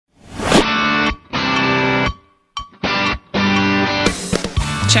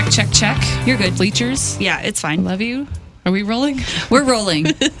Check. You're good. Bleachers. Yeah, it's fine. Love you. Are we rolling? We're rolling.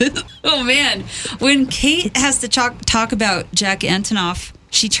 Oh, man. When Kate has to talk about Jack Antonoff,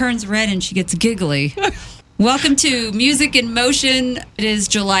 she turns red and she gets giggly. Welcome to Music in Motion. It is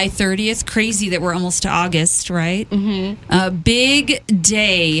July 30th. Crazy that we're almost to August, right? Mm-hmm. A big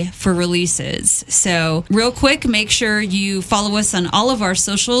day for releases. So real quick, make sure you follow us on all of our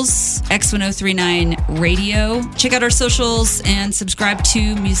socials, X1039 Radio. Check out our socials and subscribe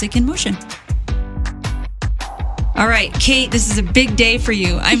to Music in Motion. All right, Kate, this is a big day for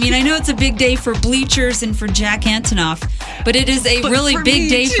you. I mean, I know it's a big day for Bleachers and for Jack Antonoff, but it is a really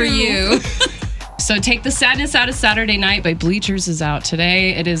big day for you. So Take the Sadness Out of Saturday Night by Bleachers is out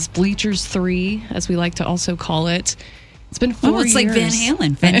today. It is Bleachers 3, as we like to also call it. It's been 4 years. It's like Van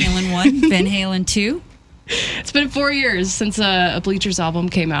Halen. Van Halen 1, Van Halen 2. It's been 4 years since a Bleachers album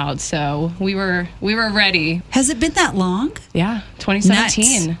came out, so we were ready. Has it been that long? Yeah,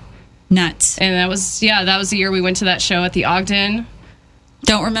 2017. Nuts. And that was the year we went to that show at the Ogden.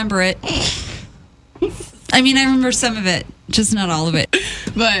 Don't remember it. I mean, I remember some of it, just not all of it.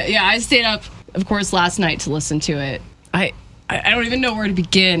 But yeah, I stayed up, of course, last night to listen to it. I don't even know where to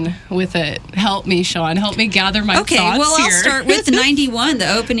begin with it. Help me, Sean. Help me gather my thoughts here. Okay, well, I'll start with 91,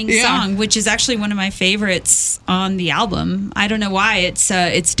 the opening song, which is actually one of my favorites on the album. I don't know why.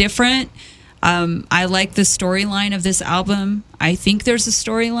 It's different. I like the storyline of this album. I think there's a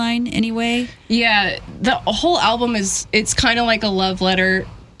storyline anyway. Yeah, the whole album it's kind of like a love letter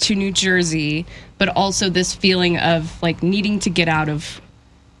to New Jersey, but also this feeling of like needing to get out of,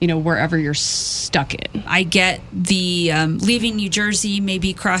 wherever you're stuck in. I get the leaving New Jersey,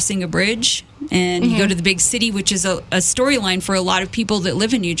 maybe crossing a bridge, and you go to the big city, which is a storyline for a lot of people that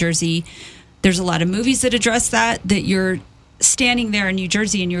live in New Jersey. There's a lot of movies that address that you're standing there in New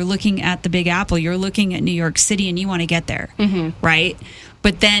Jersey and you're looking at the Big Apple, you're looking at New York City and you want to get there, right?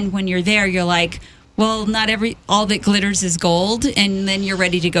 But then when you're there, you're like, well, not all that glitters is gold, and then you're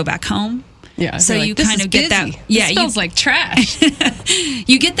ready to go back home. Yeah. So you kind of get that. Yeah, it smells like trash.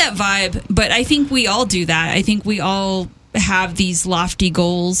 You get that vibe, but I think we all do that. I think we all have these lofty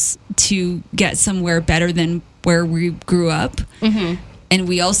goals to get somewhere better than where we grew up. Mm-hmm. And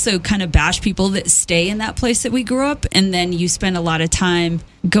we also kind of bash people that stay in that place that we grew up. And then you spend a lot of time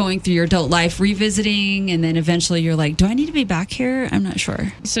going through your adult life, revisiting. And then eventually you're like, do I need to be back here? I'm not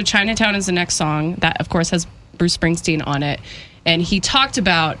sure. So Chinatown is the next song that, of course, has Bruce Springsteen on it. And he talked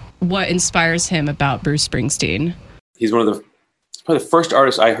about what inspires him about Bruce Springsteen. He's probably the first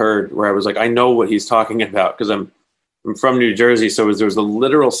artist I heard where I was like, I know what he's talking about, because I'm from New Jersey. So there was a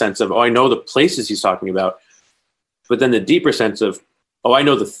literal sense of, I know the places he's talking about. But then the deeper sense of, I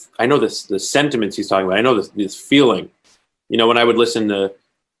know the sentiments he's talking about. I know this feeling. When I would listen to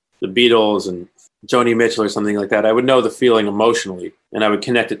the Beatles and Joni Mitchell or something like that, I would know the feeling emotionally, and I would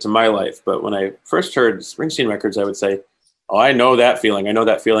connect it to my life. But when I first heard Springsteen records, I would say, I know that feeling. I know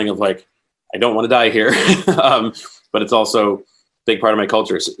that feeling of like, I don't want to die here, but it's also a big part of my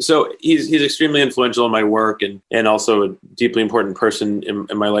culture. So he's extremely influential in my work, and also a deeply important person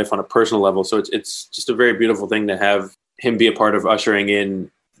in my life on a personal level. So it's just a very beautiful thing to have him be a part of ushering in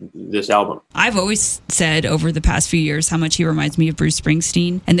this album. I've always said over the past few years how much he reminds me of Bruce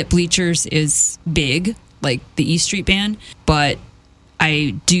Springsteen, and that Bleachers is big, like the E Street Band, but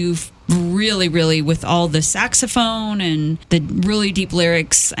I do really, really, with all the saxophone and the really deep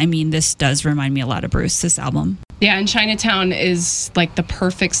lyrics, I mean, this does remind me a lot of Bruce, this album. Yeah, and Chinatown is like the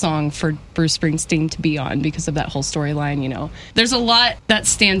perfect song for Bruce Springsteen to be on because of that whole storyline, There's a lot that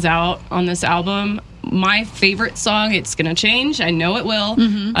stands out on this album. My favorite song, it's going to change. I know it will.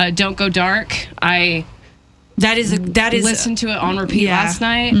 Mm-hmm. Don't Go Dark. That is listened to it on repeat last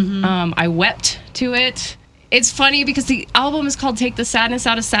night. Mm-hmm. I wept to it. It's funny because the album is called Take the Sadness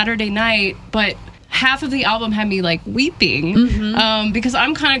Out of Saturday Night, but half of the album had me like weeping because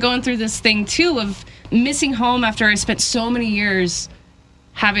I'm kind of going through this thing too of missing home after I spent so many years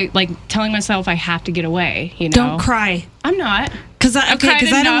telling myself I have to get away. Don't cry. I'm not. Because I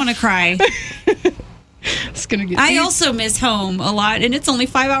don't want to cry. It's gonna get I also miss home a lot, and it's only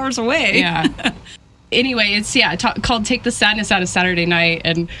 5 hours away. Yeah. Anyway, it's called Take the Sadness Out of Saturday Night,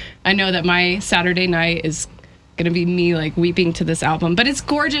 and I know that my Saturday night is going to be me like weeping to this album, but it's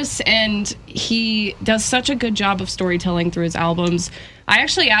gorgeous, and he does such a good job of storytelling through his albums. I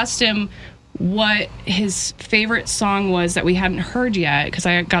actually asked him what his favorite song was that we hadn't heard yet, because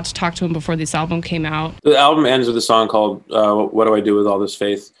I got to talk to him before this album came out. The album ends with a song called What Do I Do With All This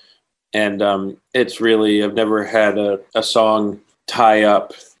Faith? And it's really, I've never had a song tie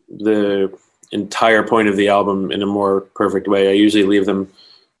up the entire point of the album in a more perfect way. I usually leave them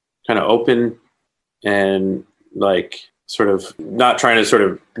kind of open and like sort of not trying to sort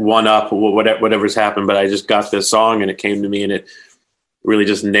of one up whatever's happened, but I just got this song and it came to me and it really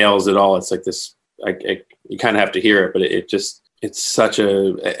just nails it all. It's like this, you kind of have to hear it, but it's such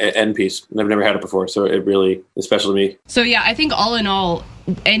a end piece. I've never had it before, so it really is special to me. So yeah, I think all in all,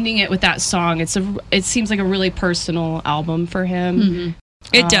 ending it with that song, it seems like a really personal album for him. Mm-hmm.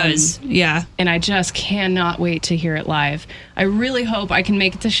 It does, yeah. And I just cannot wait to hear it live. I really hope I can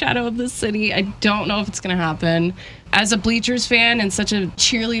make it to Shadow of the City. I don't know if it's going to happen. As a Bleachers fan and such a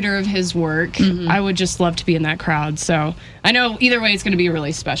cheerleader of his work, I would just love to be in that crowd. So I know either way, it's going to be a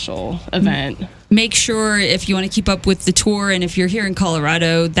really special event. Make sure if you want to keep up with the tour, and if you're here in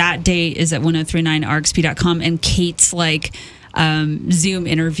Colorado, that date is at 1039rxp.com, and Kate's Zoom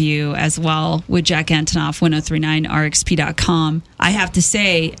interview as well with Jack Antonoff, 1039rxp.com. I have to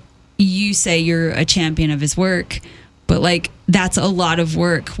say, you say you're a champion of his work, but that's a lot of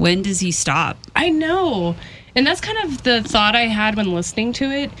work. When does he stop? I know. And that's kind of the thought I had when listening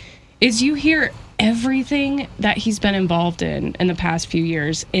to it, is you hear everything that he's been involved in the past few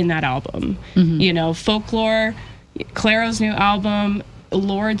years in that album. You know, Folklore, Clairo's new album,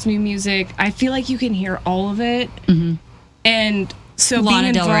 Lord's new music. I feel like you can hear all of it. And so Lana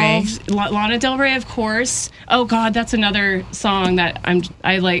being Del Rey. involved, Lana Del Rey, of course. Oh God, that's another song that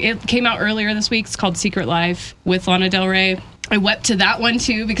I like. It came out earlier this week. It's called Secret Life with Lana Del Rey. I wept to that one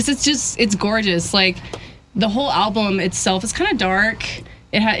too because it's gorgeous. Like the whole album itself is kind of dark.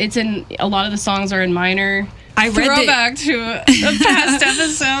 It's in a lot of the songs are in minor. I read throwback to a past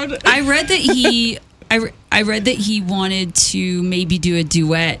episode. I read that he. I read that he wanted to maybe do a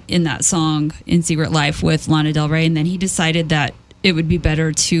duet in that song in Secret Life with Lana Del Rey, and then he decided that it would be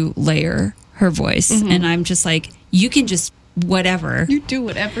better to layer her voice. And I'm just like, you can just whatever. You do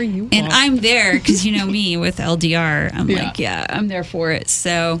whatever you want. And I'm there because you know me with LDR. I'm like, yeah, I'm there for it.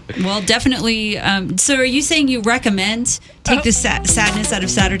 So, well, definitely. So are you saying you recommend take the sadness out of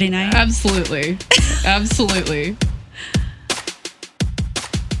Saturday night? Absolutely. Absolutely.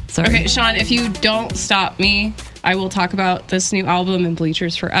 Sorry. Okay, Sean, if you don't stop me, I will talk about this new album in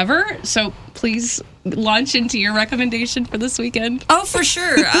Bleachers Forever. So please launch into your recommendation for this weekend. Oh, for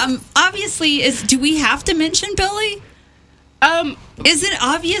sure. Obviously, do we have to mention Billy? Is it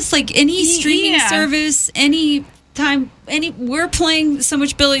obvious? Like any streaming service, any time, we're playing so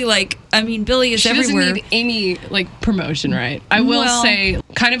much Billy. Billy is everywhere. She doesn't need any promotion, right? I will say,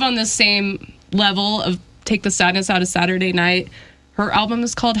 kind of on the same level of take the sadness out of Saturday night. Her album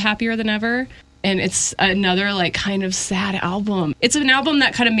is called Happier Than Ever, and it's another kind of sad album. It's an album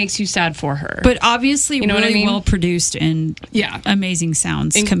that kind of makes you sad for her. But obviously you know really what I mean? Well produced and amazing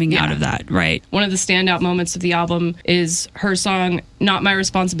sounds coming out of that, right? One of the standout moments of the album is her song, Not My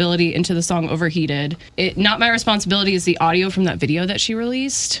Responsibility, into the song Overheated. Not My Responsibility is the audio from that video that she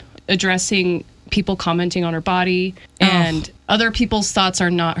released, addressing people commenting on her body and other people's thoughts are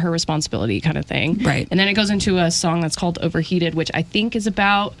not her responsibility kind of thing. Right. And then it goes into a song that's called Overheated, which I think is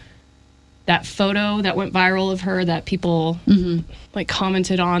about that photo that went viral of her that people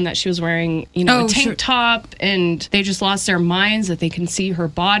commented on, that she was wearing, a tank top, and they just lost their minds that they can see her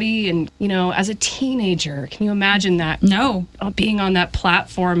body. And, as a teenager, can you imagine that? No. Being on that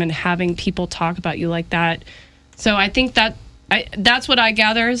platform and having people talk about you like that. So I think that's what I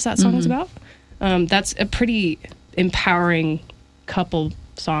gather is that song is about. That's a pretty empowering couple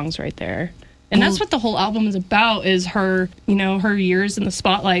songs right there. And that's what the whole album is about, is her, her years in the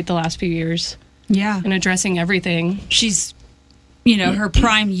spotlight the last few years. Yeah. And addressing everything. She's, her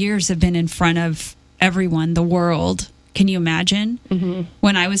prime years have been in front of everyone, the world. Can you imagine?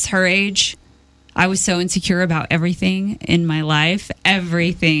 When I was her age, I was so insecure about everything in my life.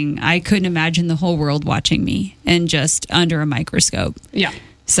 Everything. I couldn't imagine the whole world watching me and just under a microscope. Yeah.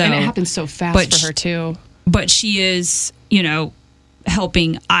 So, and it happens so fast for her too. But she is,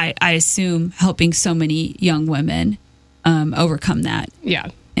 helping, I assume, helping so many young women overcome that. Yeah.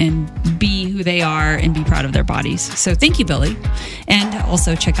 And be who they are and be proud of their bodies. So thank you, Billy. And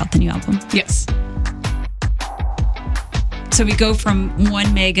also check out the new album. Yes. So we go from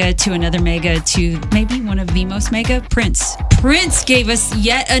one mega to another mega to maybe one of the most mega, Prince. Prince gave us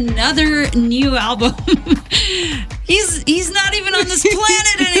yet another new album. He's not even on this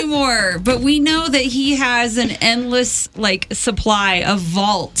planet anymore, but we know that he has an endless supply of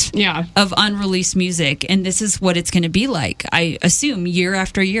vault of unreleased music, and this is what it's going to be like. I assume year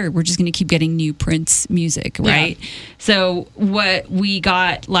after year we're just going to keep getting new Prince music, right? Yeah. So what we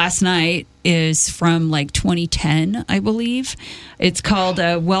got last night is from 2010, I believe. It's called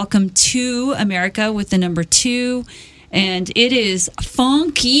Welcome to America with the number 2. and it is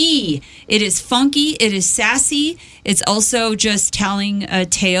funky. It is funky. It is sassy. It's also just telling a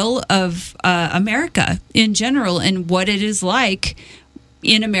tale of America in general and what it is like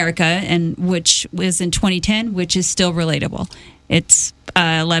in America, and which was in 2010, which is still relatable. It's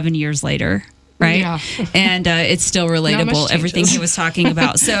 11 years later. Right? Yeah. And it's still relatable, much everything changes. he was talking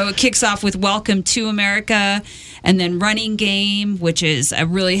about. So it kicks off with Welcome to America, and then Running Game, which is a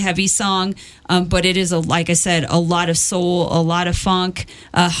really heavy song. But it is, like I said, a lot of soul, a lot of funk.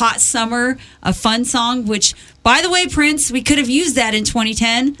 Hot Summer, a fun song, which, by the way, Prince, we could have used that in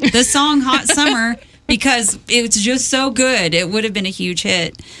 2010. The song Hot Summer, because it's just so good. It would have been a huge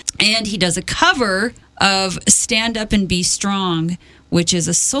hit. And he does a cover of Stand Up and Be Strong, which is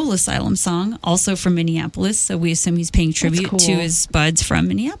a Soul Asylum song, also from Minneapolis. So we assume he's paying tribute cool. to his buds from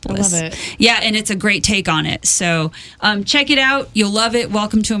Minneapolis. I love it. Yeah, and it's a great take on it. So check it out. You'll love it.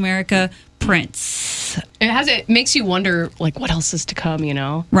 Welcome to America, Prince. It makes you wonder, like, what else is to come, you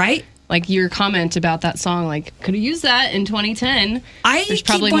know? Right? Like your comment about that song, like, could have used that in 2010. There's keep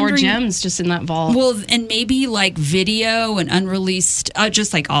probably more wondering- gems just in that vault. Well, and maybe like video and unreleased,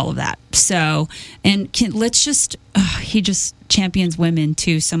 just like all of that. So, and let's just, he just champions women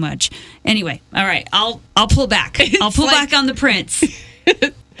too so much. Anyway, all right, I'll pull back. I'll pull back on the Prince.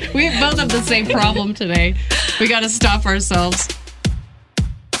 We both have the same problem today. We got to stop ourselves.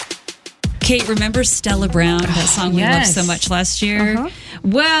 Kate, remember Stella Brown, that song we loved Yes. so much last year? Uh-huh.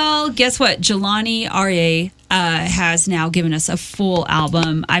 Well, guess what? Jelani Aryeh has now given us a full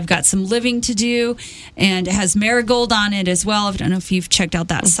album. I've got some living to do, and it has Marigold on it as well. I don't know if you've checked out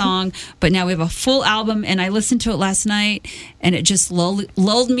that song, but now we have a full album, and I listened to it last night, and it just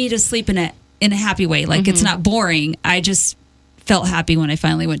lulled me to sleep in a happy way. Like, it's not boring. I just felt happy when I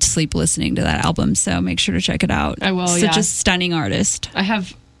finally went to sleep listening to that album, so make sure to check it out. I will, Such yeah. a stunning artist. I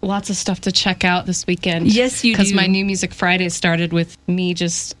have lots of stuff to check out this weekend. Yes, you do. Because my New Music Friday started with me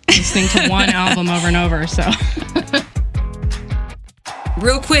just listening to one album over and over. So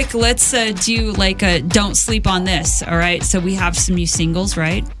Real quick, let's do like a Don't Sleep on This, all right? So we have some new singles,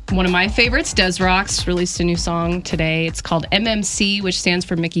 right? one of my favorites, Des Rocks, released a new song today. It's called MMC, which stands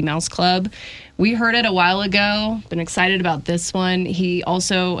for Mickey Mouse Club. We heard it a while ago. Been excited about this one. He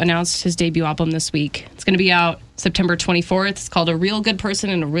also announced his debut album this week. It's going to be out September 24th. It's called A Real Good Person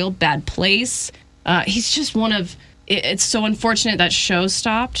in a Real Bad Place. He's just one of... It's so unfortunate that show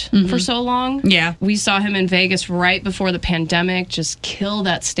stopped for so long. Yeah. We saw him in Vegas right before the pandemic, just kill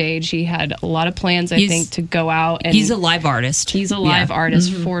that stage. He had a lot of plans, I think, to go out. And he's a live artist. He's a live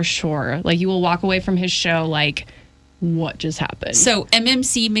artist for sure. Like, you will walk away from his show like, what just happened? So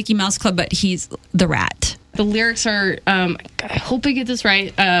MMC, Mickey Mouse Club, but he's the rat. The lyrics are, I hope I get this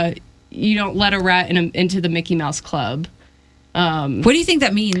right, you don't let a rat into the Mickey Mouse Club. What do you think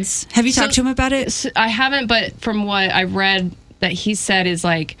that means? Have you talked to him about it? I haven't, but from what I read that he said is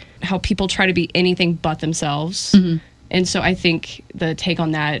like how people try to be anything but themselves. And so I think the take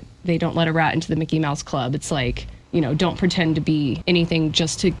on that, they don't let a rat into the Mickey Mouse Club. It's like, you know, don't pretend to be anything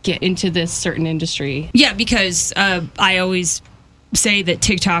just to get into this certain industry. Yeah, because I always say that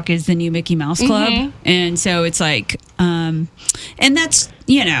TikTok is the new Mickey Mouse Club. And so it's like, and that's,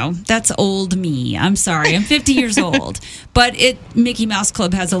 you know, that's old me. I'm sorry. I'm 50 years old. But Mickey Mouse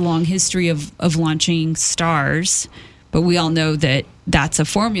Club has a long history of launching stars. But we all know that that's a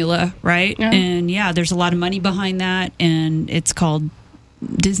formula, right? Yeah. And yeah, there's a lot of money behind that. And it's called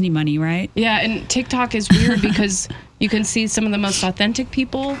Disney money, right? Yeah, and TikTok is weird because you can see some of the most authentic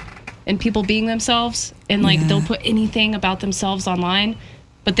people and people being themselves, and like they'll put anything about themselves online.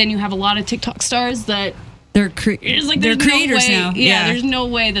 But then you have a lot of TikTok stars that They're they're creators now. Yeah, there's no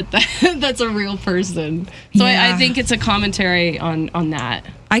way that that's a real person. So Yeah. I think it's a commentary on that.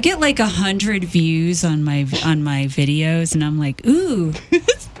 I get like 100 views on my videos, and I'm like, ooh.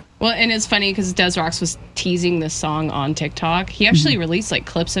 Well, and it's funny because Des Rocks was teasing this song on TikTok. He actually released like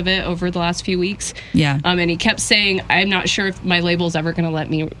clips of it over the last few weeks. Yeah. And he kept saying, I'm not sure if my label's ever going to let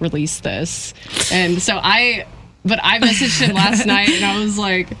me release this. And so I messaged him last night and I was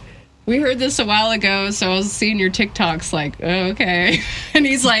like, we heard this a while ago. So I was seeing your TikToks like, oh, okay. And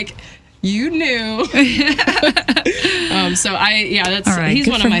he's like, you knew. That's All right, he's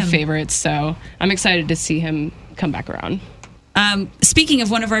good one for of my him. favorites. So I'm excited to see him come back around. Speaking of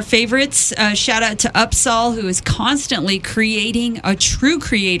one of our favorites, shout out to Upsall, who is constantly creating, a true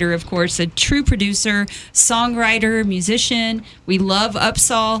creator, of course, a true producer, songwriter, musician. We love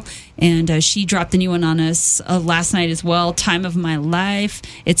Upsall, and she dropped a new one on us last night as well, Time of My Life.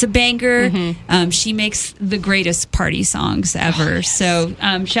 It's a banger. She makes the greatest party songs ever. So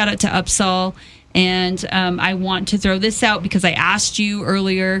shout out to Upsall. And I want to throw this out because I asked you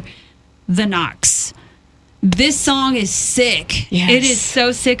earlier, The Knox. This song is sick. Yes. It is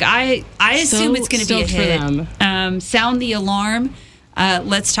so sick. I assume So it's going to be a stoked for hit. them. Sound the Alarm.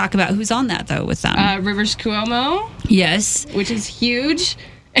 Let's talk about who's on that though with them. Rivers Cuomo, Yes. which is huge.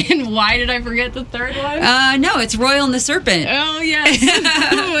 And why did I forget the third one? No, it's Royal and the Serpent. Oh, yes.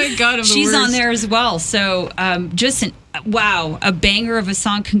 Oh, my God. I'm the She's worst. on there as well. So just a banger of a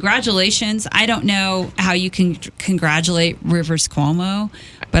song. Congratulations. I don't know how you can congratulate Rivers Cuomo,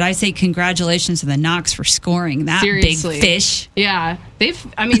 but I say congratulations to the Knox for scoring that Seriously. big fish. Yeah. They've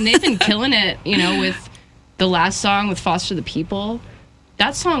been killing it, with the last song with Foster the People.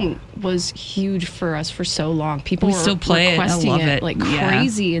 That song was huge for us for so long. People We were still play it. I requesting love it it. like Yeah.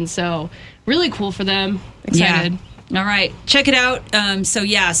 crazy. And so really cool for them. Excited. Yeah. All right. Check it out.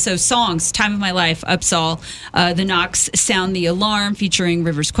 So songs, Time of My Life, Upsall, The Knox, Sound the Alarm, featuring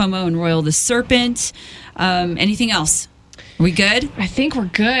Rivers Cuomo and Royal the Serpent. Anything else? Are we good? I think we're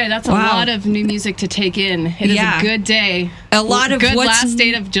good. That's a Wow. lot of new music to take in. It is Yeah. a good day. A lot of good what's last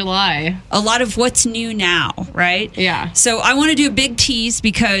date of July. A lot of what's new now, right? Yeah. So I want to do a big tease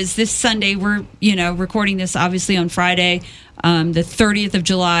because this Sunday we're, recording this obviously on Friday, the 30th of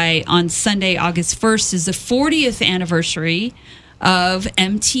July. On Sunday, August 1st is the 40th anniversary of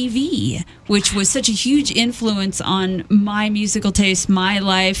MTV, which was such a huge influence on my musical taste, my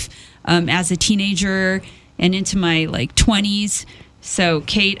life as a teenager and into my 20s. So,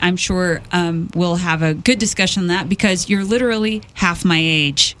 Kate, I'm sure we'll have a good discussion on that because you're literally half my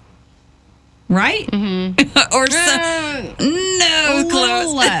age. Right? Mm-hmm. Or no, A close.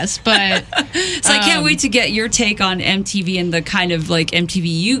 little less, but So I can't wait to get your take on MTV and the kind of MTV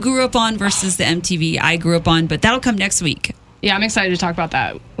you grew up on versus the MTV I grew up on. But that'll come next week. yeah, I'm excited to talk about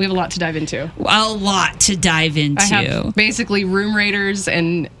that. We have a lot to dive into. A lot to dive into. I have basically Room Raiders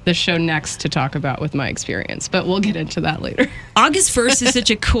and the show Next to talk about with my experience, but we'll get into that later. August 1st is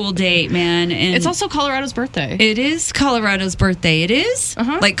such a cool date, man. And It's also Colorado's birthday. it is Colorado's birthday. It is?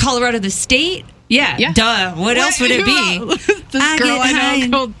 Uh-huh. Like Colorado the state? Yeah. Yeah. Duh. What else would it be? This girl I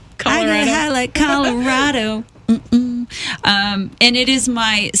know called I get Colorado. high like Colorado. And it is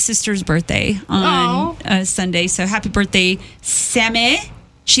my sister's birthday on Sunday. So happy birthday, Sammy.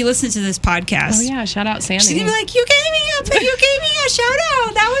 She listens to this podcast. Oh yeah, shout out Sammy. She's gonna be like, you gave me a shout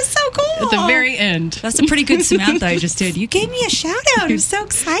out. That was so cool. at the very end. That's a pretty good Samantha I just did. You gave me a shout out. I'm so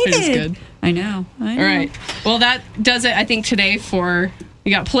excited. It is good. I know. All right. Well, that does it, I think, today for... We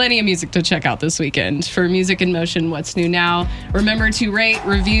got plenty of music to check out this weekend. For Music in Motion, What's New Now? Remember to rate,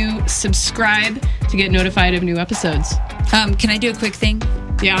 review, subscribe to get notified of new episodes. Can I do a quick thing?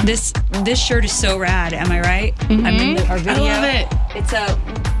 Yeah. This shirt is so rad. Am I right? I'm in our video. I love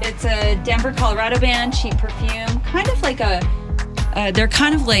it. It's a Denver, Colorado band, Cheap Perfume. Kind of like they're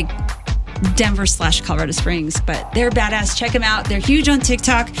kind of like Denver / Colorado Springs, but they're badass. Check them out. They're huge on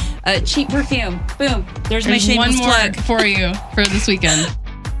TikTok. Cheap Perfume. Boom. There's my There's one shameless more plug. for you for this weekend.